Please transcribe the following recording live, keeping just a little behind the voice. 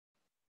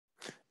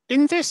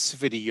In this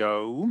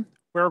video,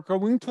 we're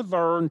going to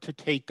learn to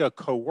take a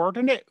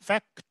coordinate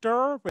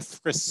vector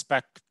with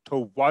respect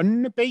to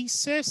one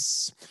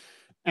basis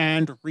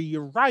and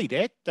rewrite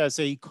it as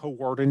a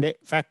coordinate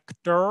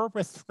vector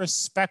with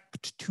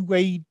respect to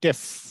a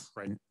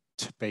different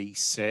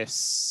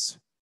basis.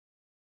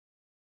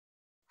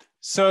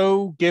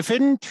 So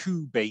given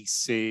two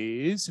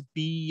bases,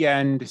 B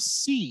and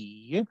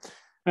C,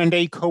 and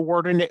a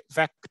coordinate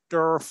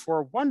vector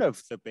for one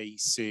of the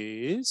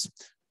bases,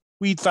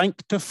 we'd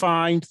like to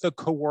find the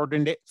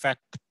coordinate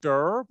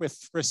vector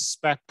with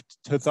respect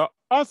to the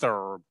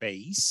other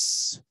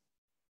base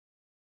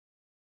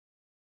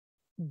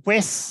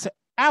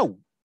without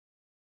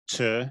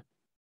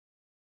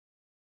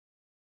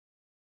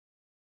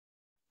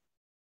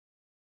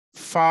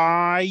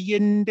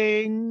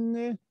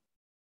finding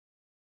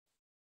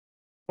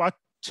what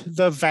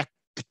the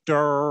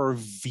vector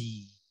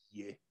V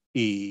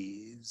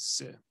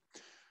is.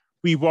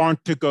 We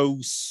want to go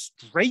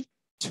straight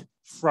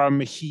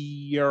from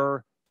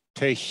here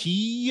to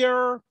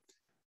here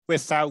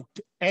without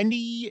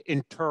any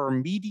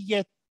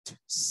intermediate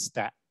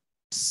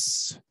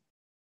steps.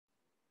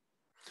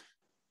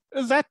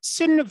 Let's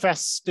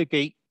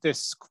investigate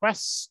this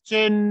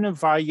question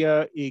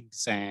via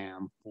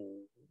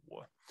example.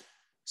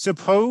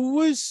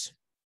 Suppose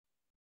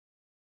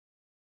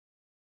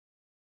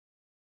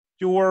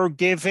you're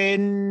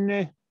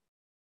given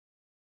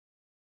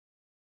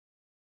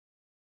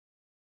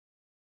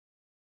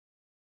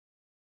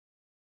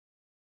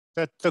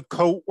that the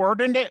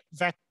coordinate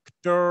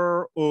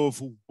vector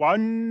of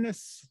 1,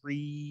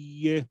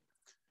 3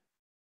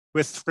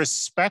 with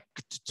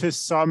respect to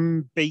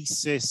some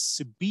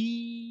basis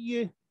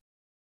B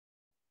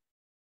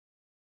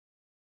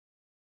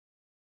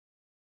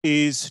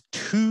is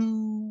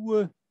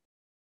 2,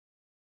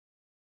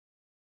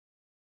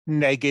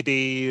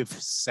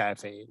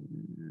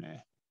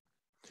 -7.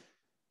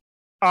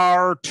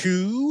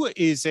 R2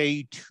 is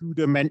a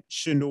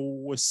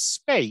two-dimensional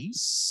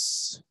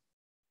space.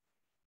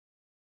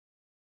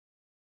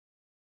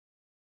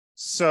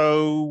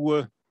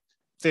 So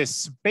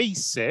this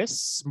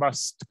basis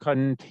must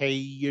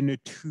contain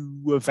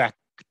two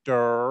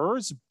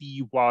vectors,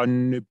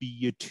 B1,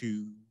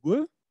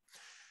 B2.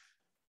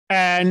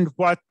 And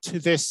what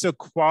this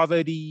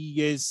equality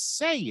is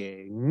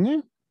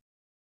saying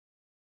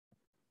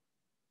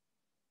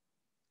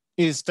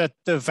is that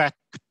the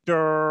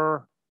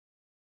vector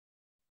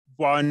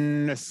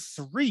 1,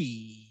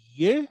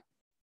 3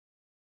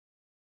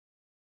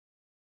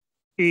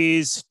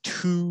 is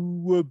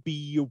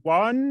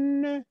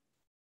 2B1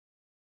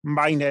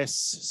 minus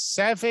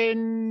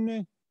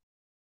 7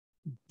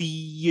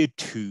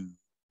 B2.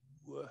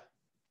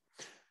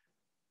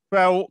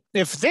 Well,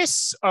 if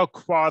this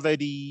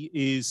equality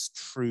is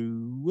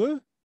true,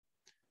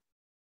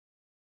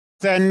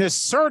 then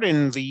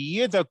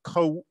certainly the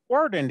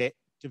coordinate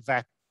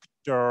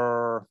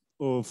vector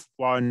of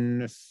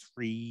 1,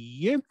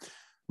 3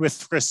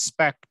 with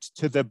respect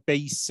to the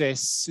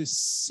basis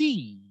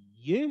C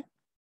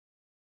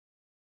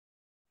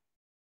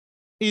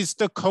is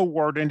the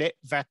coordinate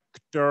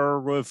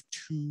vector of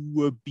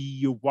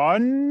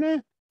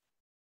 2B1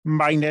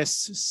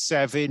 minus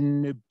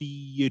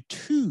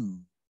 7B2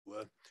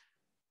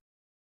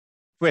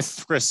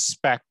 with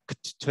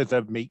respect to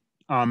the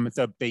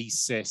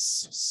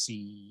basis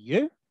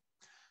C.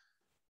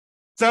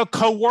 The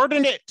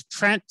coordinate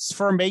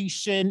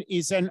transformation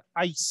is an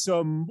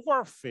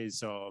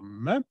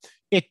isomorphism.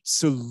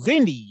 It's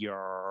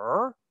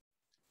linear.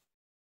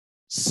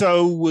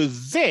 So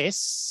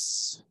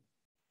this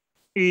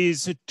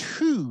is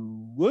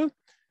 2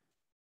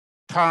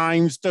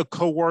 times the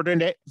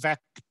coordinate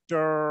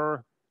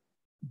vector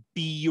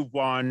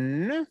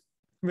B1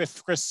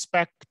 with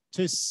respect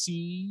to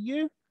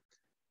C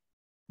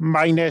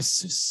minus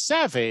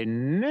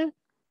 7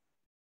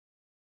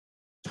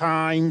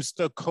 times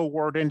the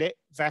coordinate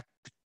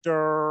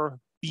vector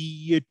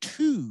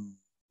B2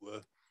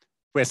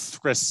 with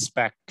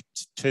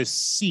respect to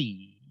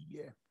C.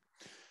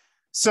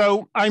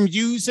 So I'm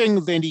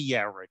using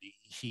linearity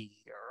here.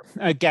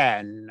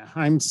 Again,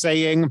 I'm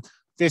saying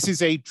this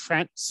is a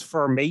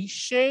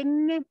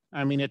transformation.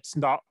 I mean, it's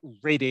not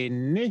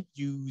written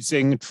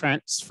using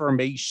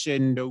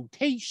transformation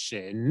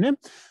notation,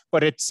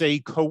 but it's a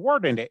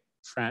coordinate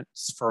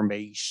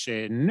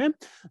transformation.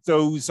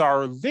 Those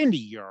are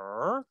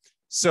linear.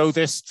 So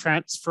this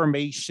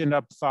transformation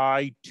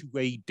applied to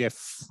a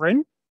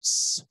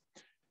difference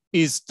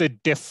is the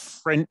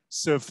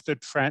difference of the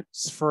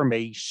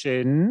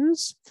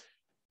transformations.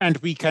 And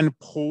we can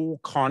pull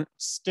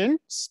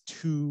constants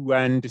 2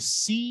 and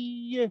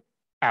C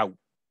out.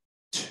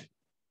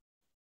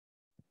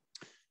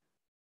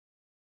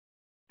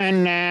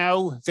 And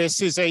now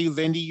this is a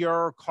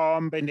linear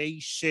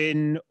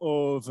combination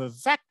of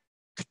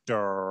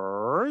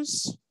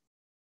vectors.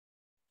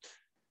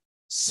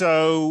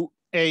 So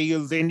a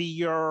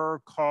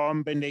linear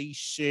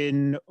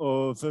combination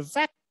of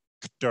vectors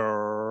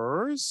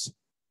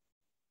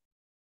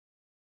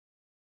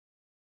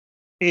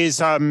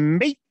is a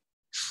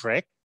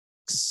matrix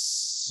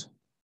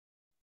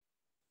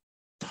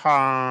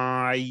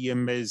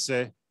times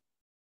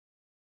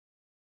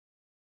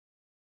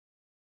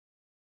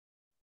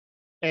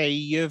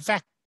a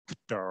vector.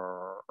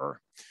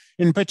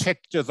 In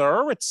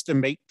particular, it's the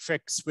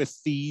matrix with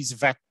these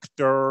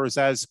vectors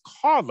as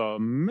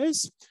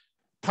columns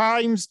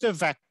times the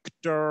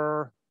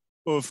vector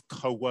of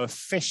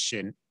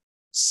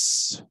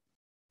coefficients.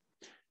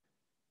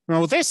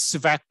 Now, this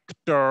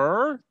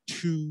vector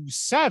 2,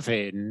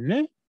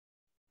 7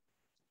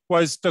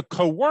 was the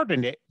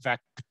coordinate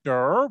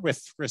vector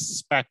with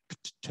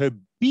respect to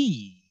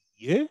B.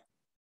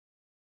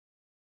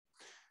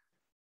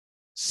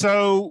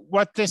 So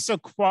what this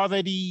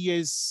equality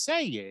is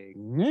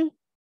saying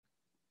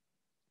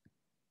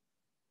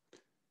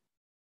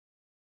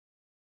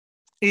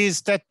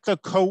is that the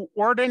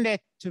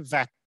coordinate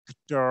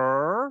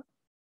vector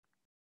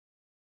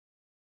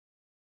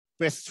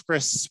with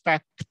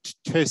respect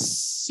to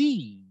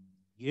C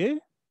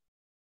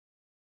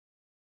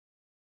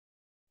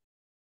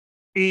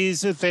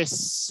is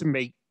this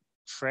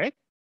matrix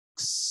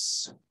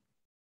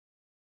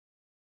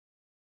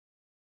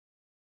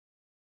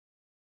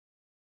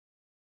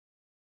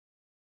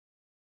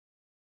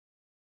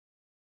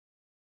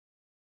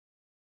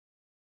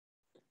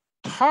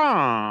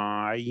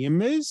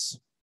times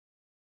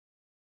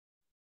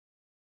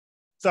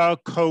the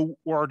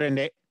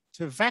coordinate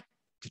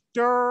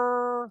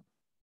vector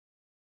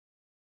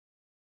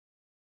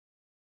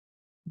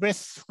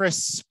with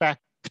respect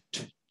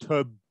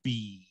to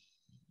B.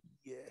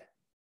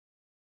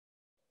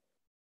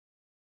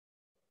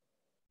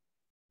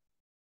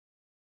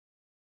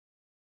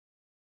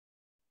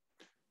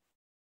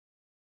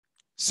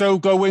 So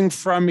going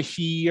from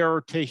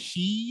here to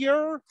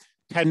here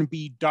can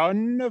be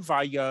done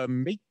via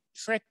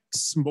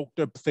matrix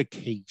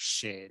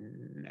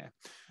multiplication.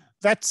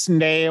 Let's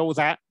nail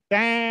that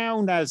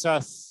down as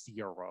a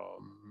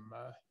theorem.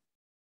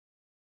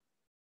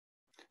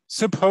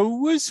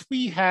 Suppose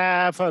we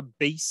have a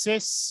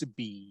basis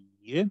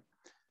B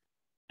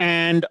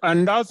and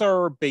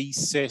another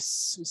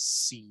basis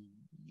C,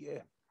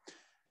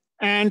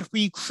 and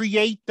we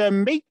create a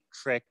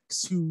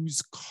matrix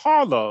whose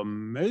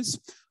columns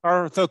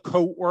are the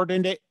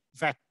coordinate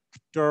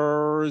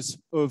vectors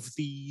of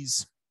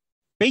these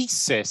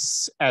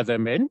basis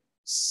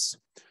elements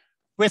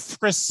with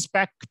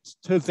respect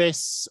to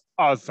this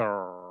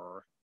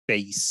other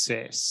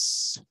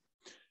basis.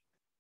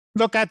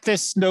 Look at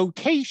this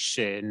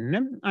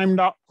notation. I'm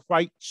not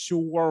quite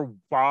sure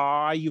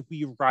why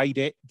we write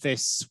it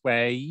this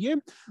way,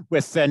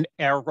 with an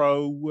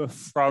arrow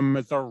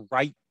from the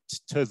right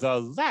to the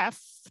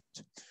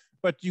left,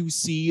 but you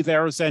see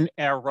there's an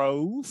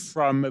arrow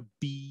from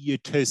B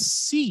to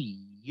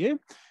C,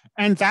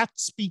 and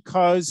that's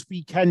because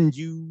we can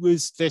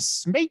use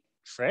this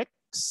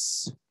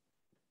matrix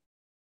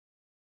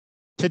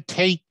to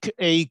take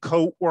a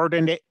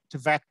coordinate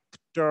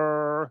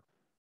vector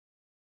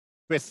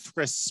with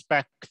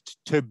respect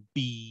to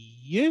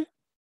B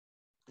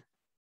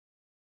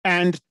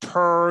and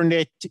turn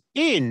it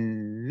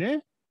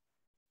in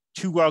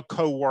to a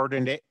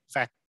coordinate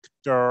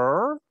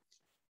vector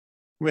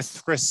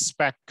with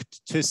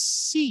respect to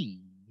C.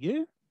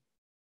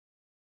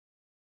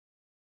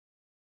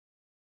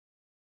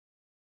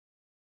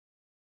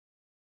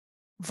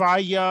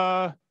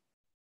 Via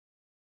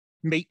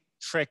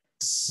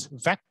matrix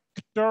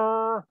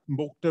vector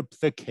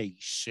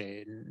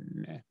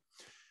multiplication.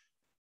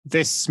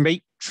 This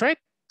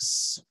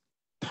matrix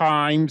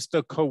times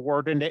the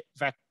coordinate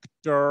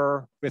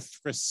vector with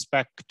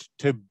respect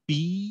to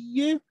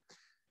B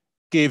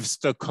gives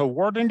the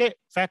coordinate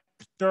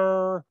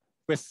vector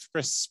with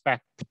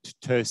respect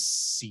to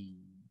C.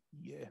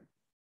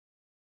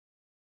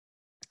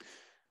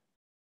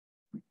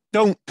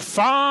 Don't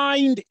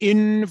find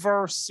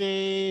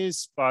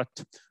inverses, but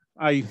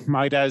I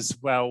might as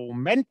well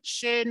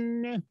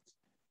mention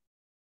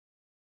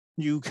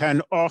you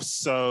can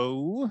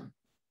also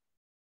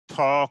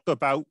talk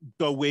about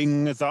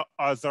going the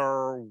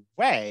other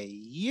way.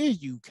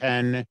 You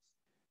can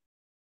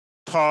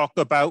talk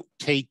about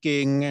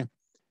taking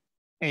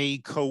a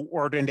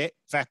coordinate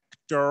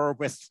vector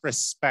with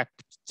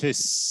respect to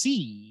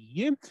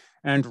C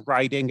and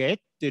writing it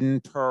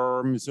in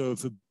terms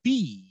of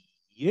B.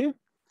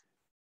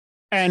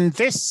 And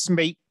this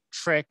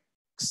matrix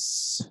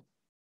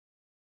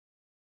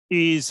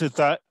is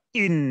the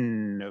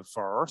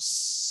inverse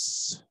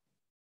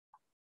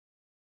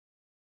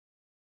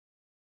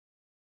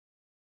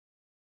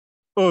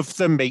of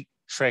the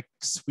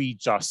matrix we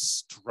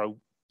just wrote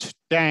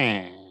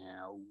down.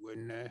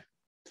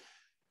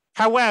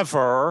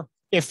 However,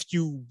 if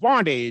you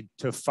wanted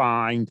to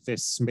find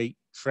this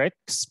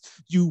matrix,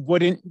 you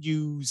wouldn't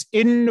use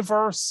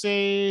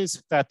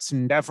inverses. That's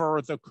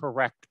never the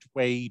correct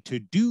way to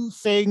do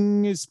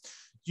things.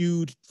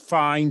 You'd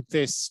find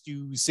this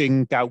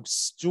using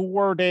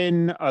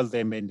Gauss-Jordan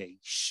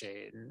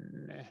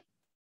elimination.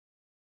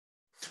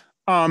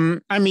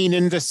 I mean,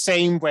 in the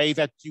same way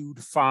that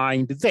you'd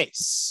find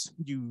this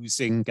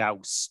using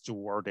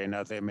Gauss-Jordan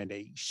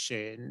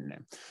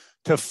elimination.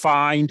 To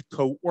find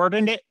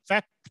coordinate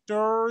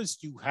vectors,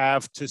 you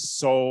have to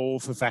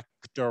solve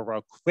vector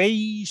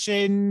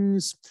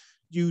equations.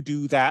 You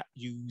do that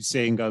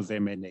using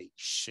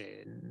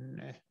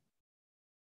elimination.